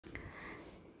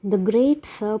The great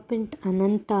serpent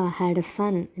Ananta had a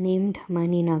son named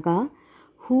Maninaga,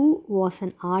 who was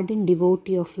an ardent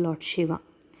devotee of Lord Shiva.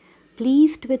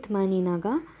 Pleased with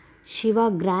Maninaga,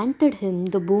 Shiva granted him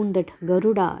the boon that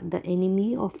Garuda, the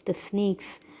enemy of the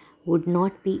snakes, would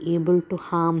not be able to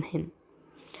harm him.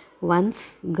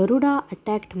 Once Garuda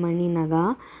attacked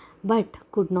Maninaga but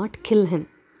could not kill him.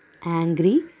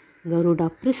 Angry,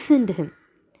 Garuda prisoned him.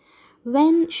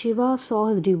 When Shiva saw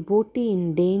his devotee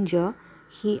in danger,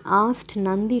 he asked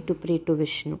Nandi to pray to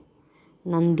Vishnu.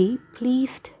 Nandi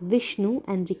pleased Vishnu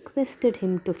and requested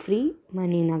him to free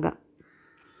Maninaga.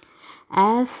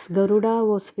 As Garuda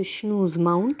was Vishnu's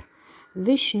mount,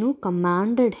 Vishnu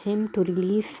commanded him to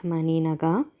release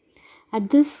Maninaga. At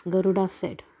this, Garuda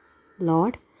said,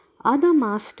 Lord, other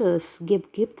masters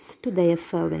give gifts to their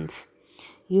servants.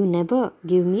 You never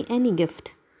give me any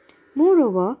gift.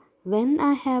 Moreover, when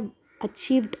I have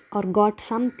achieved or got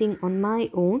something on my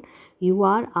own, you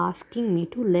are asking me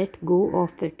to let go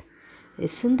of it.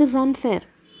 Isn't this unfair?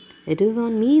 It is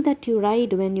on me that you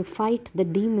ride when you fight the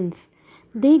demons.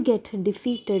 They get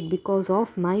defeated because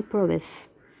of my prowess.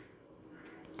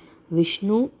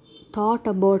 Vishnu thought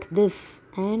about this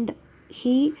and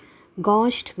he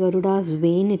gauged Garuda's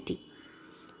vanity.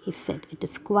 He said, It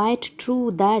is quite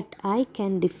true that I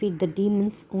can defeat the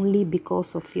demons only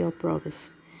because of your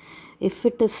prowess. If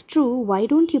it is true, why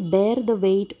don't you bear the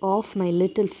weight of my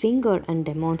little finger and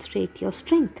demonstrate your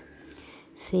strength?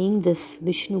 Saying this,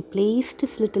 Vishnu placed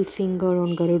his little finger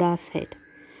on Garuda's head.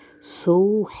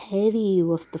 So heavy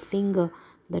was the finger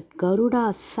that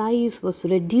Garuda's size was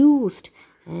reduced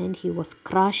and he was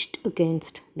crushed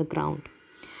against the ground.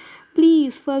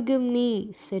 Please forgive me,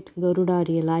 said Garuda,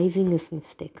 realizing his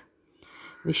mistake.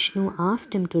 Vishnu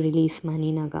asked him to release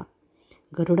Maninaga.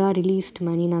 Garuda released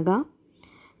Maninaga.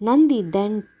 Nandi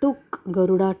then took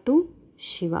Garuda to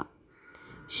Shiva.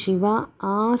 Shiva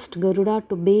asked Garuda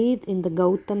to bathe in the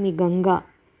Gautami Ganga,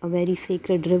 a very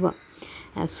sacred river.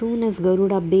 As soon as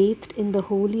Garuda bathed in the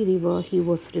holy river, he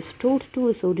was restored to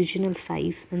his original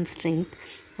size and strength,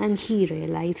 and he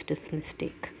realized his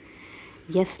mistake.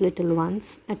 Yes, little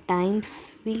ones, at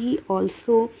times we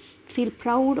also feel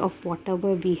proud of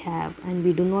whatever we have, and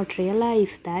we do not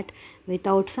realize that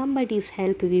without somebody's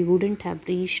help, we wouldn't have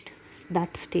reached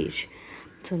that stage.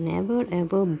 So, never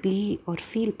ever be or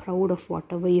feel proud of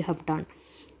whatever you have done.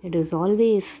 It is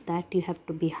always that you have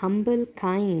to be humble,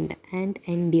 kind, and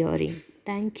enduring.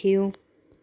 Thank you.